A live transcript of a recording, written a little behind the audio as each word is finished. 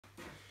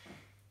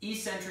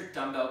Eccentric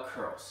dumbbell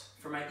curls.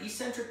 For my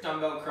eccentric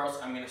dumbbell curls,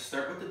 I'm going to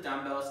start with the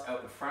dumbbells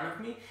out in front of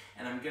me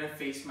and I'm going to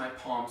face my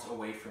palms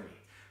away from me.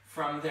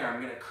 From there,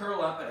 I'm going to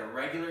curl up at a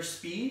regular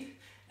speed,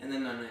 and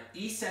then on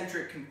the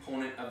eccentric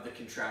component of the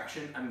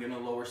contraction, I'm going to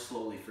lower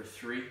slowly for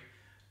 3,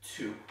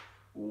 2,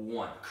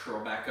 1.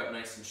 Curl back up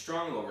nice and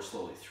strong, lower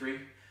slowly, 3,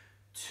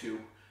 2,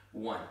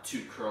 1.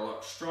 2, curl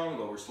up strong,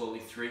 lower slowly,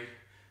 3,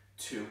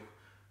 2,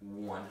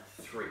 1,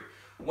 3.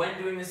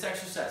 When doing this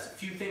exercise, a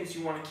few things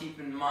you want to keep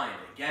in mind.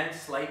 Again,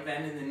 slight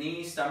bend in the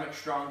knees, stomach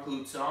strong,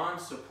 glutes on,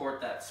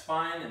 support that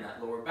spine and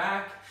that lower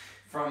back.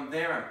 From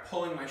there, I'm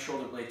pulling my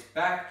shoulder blades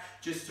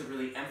back just to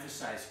really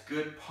emphasize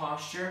good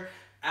posture.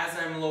 As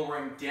I'm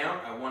lowering down,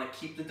 I want to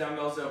keep the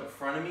dumbbells out in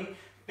front of me.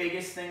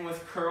 Biggest thing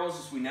with curls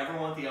is we never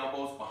want the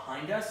elbows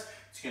behind us.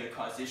 It's going to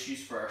cause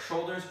issues for our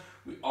shoulders.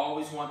 We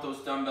always want those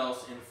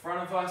dumbbells in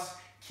front of us,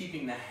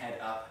 keeping the head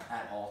up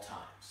at all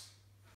times.